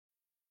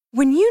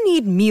When you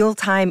need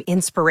mealtime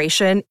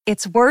inspiration,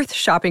 it's worth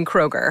shopping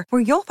Kroger,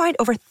 where you'll find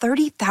over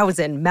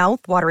 30,000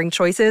 mouth-watering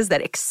choices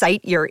that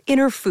excite your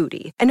inner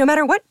foodie. And no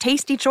matter what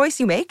tasty choice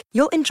you make,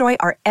 you'll enjoy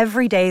our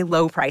everyday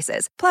low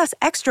prices, plus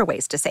extra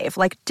ways to save,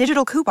 like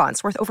digital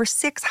coupons worth over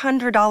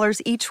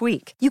 $600 each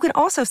week. You can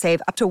also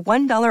save up to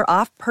 $1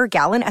 off per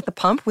gallon at the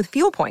pump with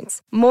fuel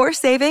points. More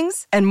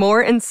savings and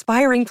more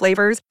inspiring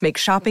flavors make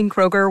shopping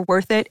Kroger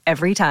worth it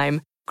every time.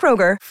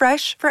 Kroger,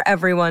 fresh for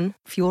everyone.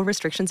 Fuel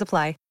restrictions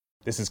apply.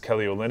 This is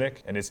Kelly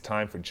Olynyk, and it's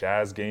time for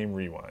Jazz Game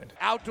Rewind.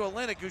 Out to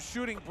Olynyk, who's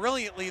shooting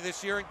brilliantly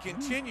this year and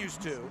continues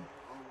to.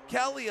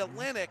 Kelly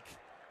Olynyk,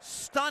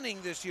 stunning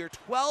this year,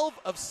 12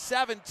 of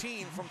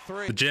 17 from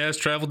three. The Jazz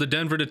traveled to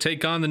Denver to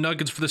take on the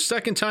Nuggets for the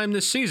second time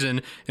this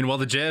season, and while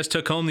the Jazz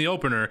took home the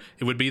opener,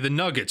 it would be the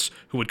Nuggets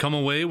who would come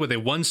away with a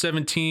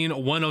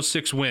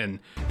 117-106 win.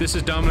 This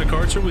is Dominic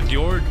Archer with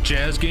your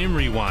Jazz Game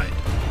Rewind.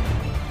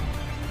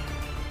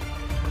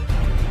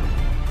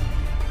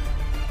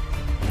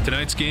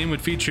 Tonight's game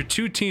would feature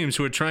two teams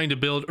who are trying to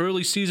build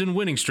early season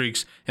winning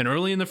streaks, and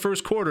early in the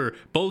first quarter,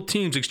 both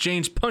teams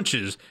exchanged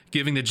punches,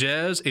 giving the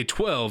Jazz a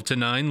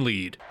 12-9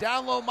 lead.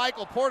 Down low,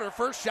 Michael Porter.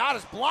 First shot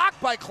is blocked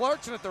by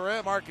Clarkson at the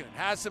rim. Markkanen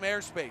has some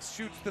airspace,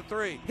 shoots the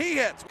three. He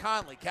hits.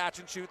 Conley catch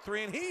and shoot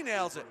three, and he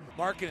nails it.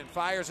 Markkanen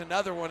fires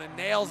another one and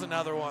nails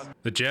another one.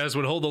 The Jazz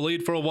would hold the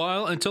lead for a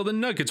while until the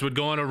Nuggets would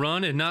go on a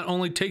run and not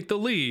only take the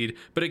lead,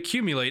 but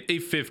accumulate a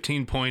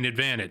 15-point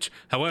advantage.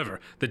 However,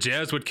 the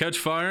Jazz would catch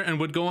fire and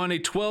would go on a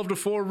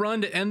 12-4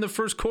 run to end the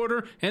first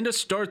quarter and to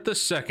start the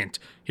second.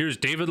 Here's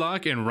David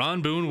Locke and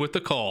Ron Boone with the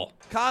call.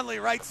 Conley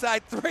right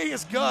side three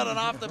is good, an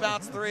off the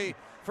bounce three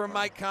from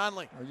Mike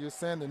Conley. Are you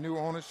saying the new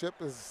ownership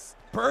is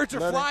Birds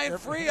are flying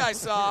free, I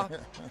saw.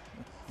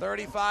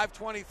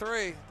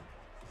 35-23.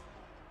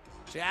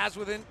 Jazz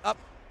within up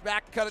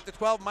back cut at the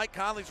 12. Mike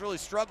Conley's really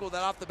struggled with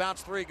that off the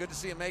bounce three. Good to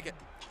see him make it.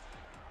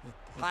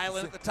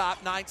 Highland at the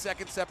top, 9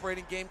 seconds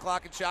separating game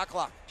clock and shot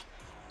clock.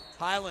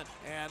 Highland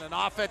and an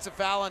offensive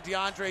foul on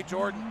DeAndre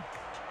Jordan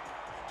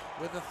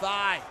with the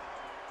thigh.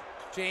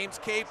 James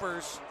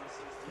Capers,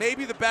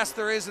 maybe the best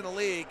there is in the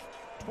league.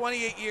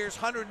 28 years,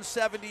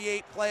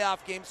 178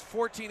 playoff games,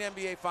 14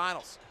 NBA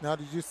Finals. Now,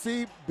 did you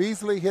see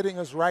Beasley hitting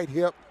his right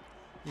hip?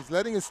 He's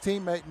letting his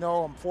teammate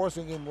know I'm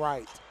forcing him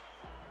right.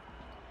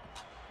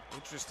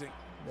 Interesting.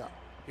 Yeah.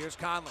 Here's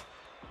Conley.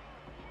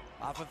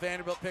 Off a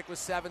Vanderbilt pick with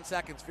 7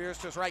 seconds. Veers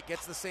to his right,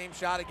 gets the same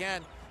shot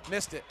again.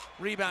 Missed it.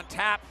 Rebound,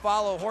 tap,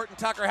 follow. Horton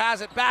Tucker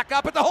has it. Back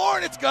up at the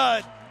horn. It's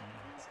good.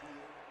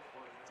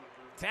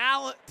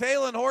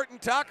 Talen Horton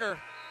Tucker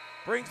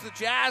brings the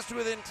Jazz to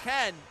within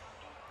 10.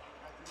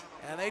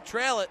 And they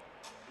trail it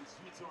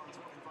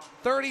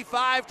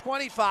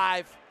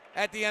 35-25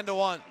 at the end of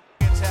one.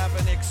 Have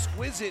an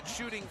exquisite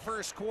shooting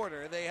first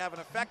quarter. They have an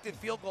effective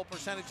field goal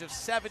percentage of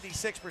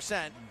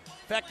 76%.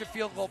 Effective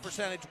field goal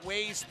percentage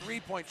weighs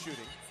three-point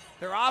shooting.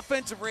 Their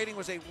offensive rating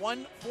was a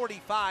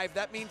 145.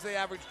 That means they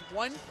averaged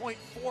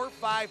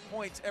 1.45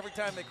 points every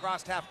time they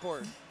crossed half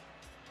court.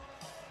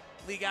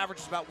 League average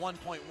is about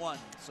 1.1,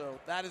 so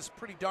that is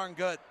pretty darn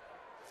good.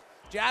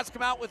 Jazz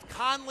come out with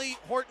Conley,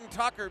 Horton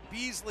Tucker,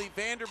 Beasley,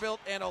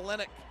 Vanderbilt, and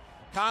Olynyk.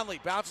 Conley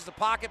bounces a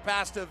pocket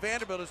pass to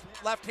Vanderbilt. His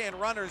left-hand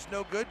runner is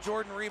no good.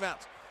 Jordan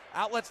rebounds.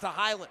 Outlets to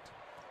Highland.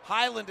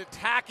 Highland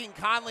attacking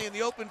Conley in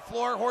the open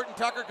floor. Horton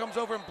Tucker comes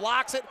over and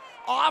blocks it.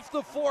 Off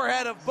the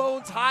forehead of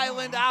Bones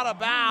Highland, out of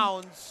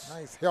bounds.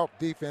 Nice help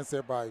defense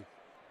there by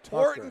Tucker.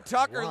 Horton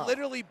Tucker Wow.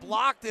 literally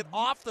blocked it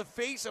off the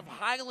face of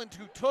Highland,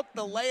 who took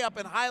the layup,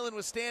 and Highland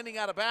was standing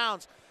out of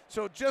bounds.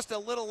 So just a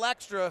little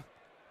extra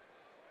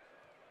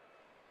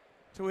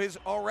to his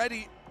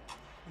already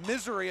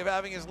misery of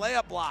having his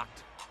layup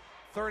blocked.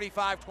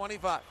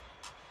 35-25.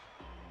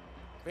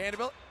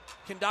 Vanderbilt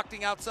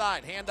conducting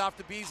outside. Handoff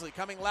to Beasley,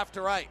 coming left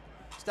to right.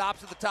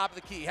 Stops at the top of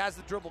the key, has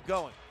the dribble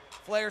going.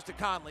 Flares to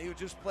Conley, who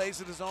just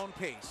plays at his own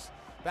pace.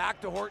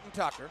 Back to Horton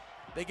Tucker.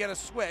 They get a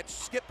switch.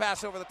 Skip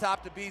pass over the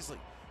top to Beasley.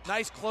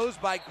 Nice close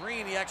by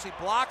Green. He actually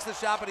blocks the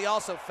shot, but he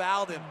also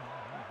fouled him.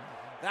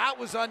 That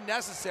was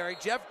unnecessary.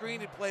 Jeff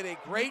Green had played a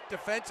great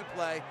defensive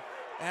play,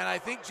 and I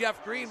think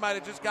Jeff Green might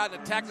have just gotten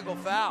a technical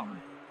foul.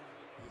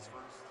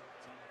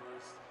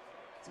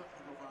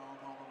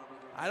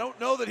 I don't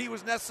know that he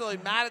was necessarily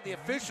mad at the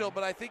official,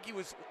 but I think he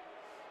was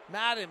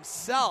mad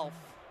himself.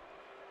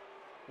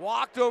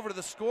 Walked over to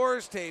the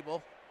scorer's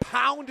table,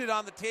 pounded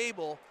on the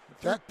table,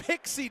 threw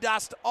pixie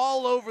dust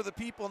all over the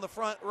people in the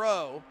front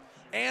row,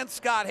 and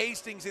Scott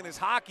Hastings in his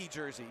hockey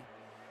jersey,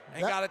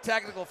 and got a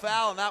technical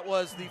foul, and that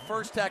was the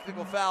first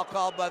technical foul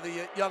called by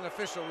the young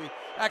official.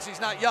 Actually,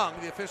 he's not young,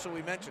 the official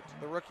we mentioned,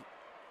 the rookie.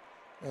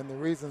 And the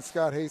reason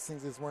Scott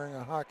Hastings is wearing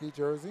a hockey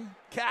jersey?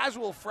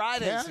 Casual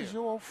Fridays.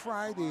 Casual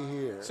Friday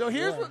here. So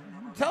here's what,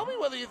 tell me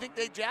whether you think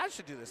Jazz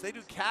should do this. They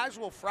do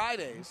Casual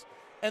Fridays,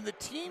 and the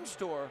team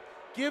store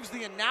gives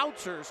the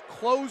announcers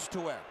clothes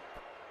to wear.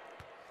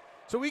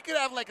 So we could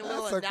have like a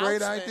little announcement. That's a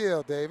great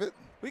idea, David.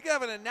 We could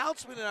have an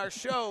announcement in our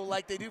show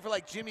like they do for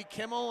like Jimmy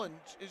Kimmel and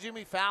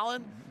Jimmy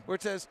Fallon, where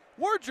it says,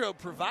 wardrobe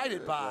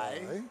provided by.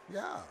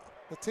 Yeah,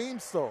 the team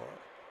store.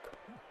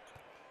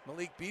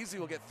 Malik Beasley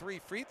will get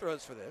 3 free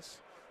throws for this.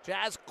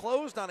 Jazz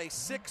closed on a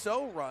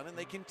 6-0 run, and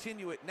they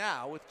continue it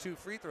now with 2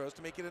 free throws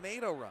to make it an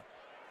 8-0 run.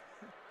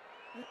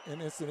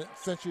 An incident,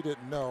 since you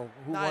didn't know,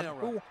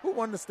 who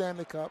won the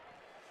Stanley Cup?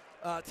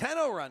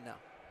 10-0 run now.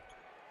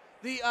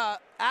 The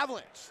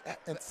Avalanche.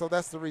 And so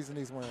that's the reason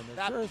he's wearing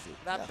the jersey.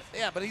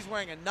 Yeah, but he's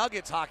wearing a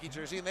Nuggets hockey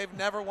jersey, and they've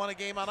never won a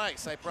game on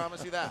ice. I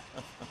promise you that.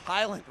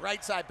 Highland,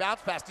 right side,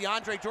 bounce pass.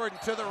 DeAndre Jordan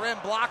to the rim,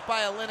 blocked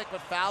by Olynyk,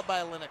 but fouled by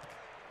Olynyk.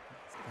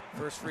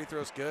 First free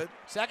throw's good.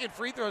 Second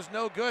free throw's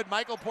no good.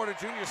 Michael Porter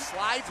Jr.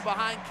 slides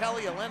behind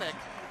Kelly Olynyk,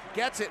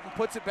 gets it, and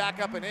puts it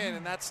back up and in,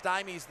 and that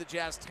stymies the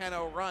Jazz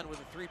 10-0 run with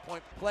a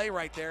 3-point play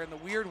right there in the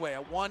weird way,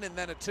 a 1 and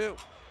then a 2.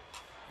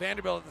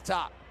 Vanderbilt at the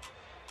top.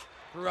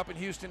 Grew up in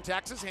Houston,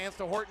 Texas. Hands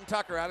to Horton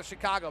Tucker out of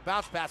Chicago.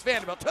 Bounce pass.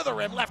 Vanderbilt to the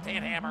rim.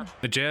 Left-hand hammer.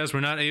 The Jazz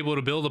were not able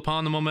to build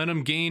upon the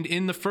momentum gained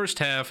in the first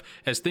half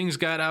as things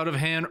got out of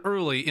hand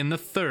early in the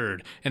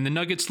third, and the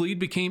Nuggets' lead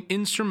became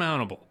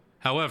insurmountable.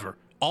 However,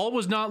 all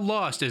was not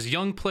lost as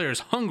young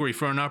players hungry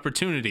for an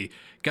opportunity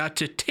got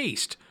to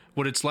taste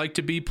what it's like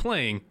to be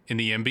playing in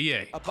the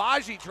NBA.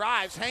 Agbaji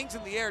drives, hangs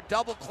in the air,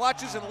 double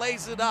clutches, and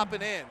lays it up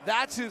and in.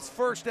 That's his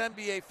first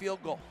NBA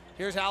field goal.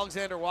 Here's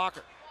Alexander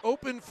Walker.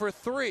 Open for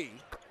 3.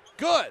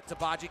 Good.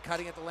 Agbaji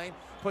cutting at the lane,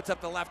 puts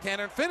up the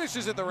left-hander and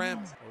finishes at the rim.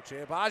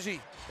 Ochai Agbaji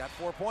got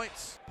 4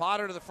 points.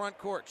 Potter to the front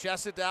court,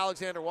 chested to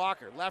Alexander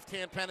Walker.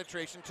 Left-hand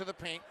penetration to the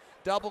paint.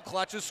 Double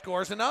clutches,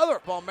 scores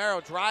another.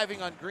 Balmero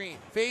driving on Green.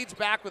 Fades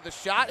back with a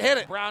shot, hit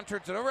it. Brown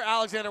turns it over.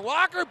 Alexander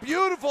Walker,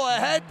 beautiful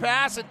ahead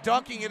pass and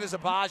dunking it is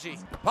Agbaji.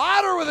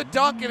 Potter with a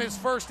dunk in his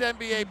first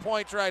NBA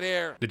points right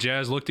here. The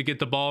Jazz look to get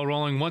the ball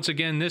rolling once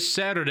again this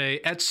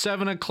Saturday at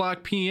 7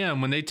 o'clock p.m.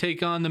 when they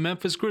take on the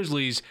Memphis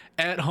Grizzlies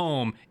at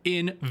home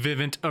in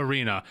Vivint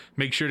Arena.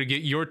 Make sure to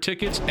get your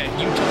tickets at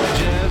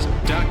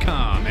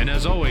UtahJazz.com. And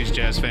as always,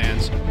 Jazz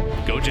fans,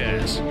 go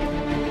Jazz.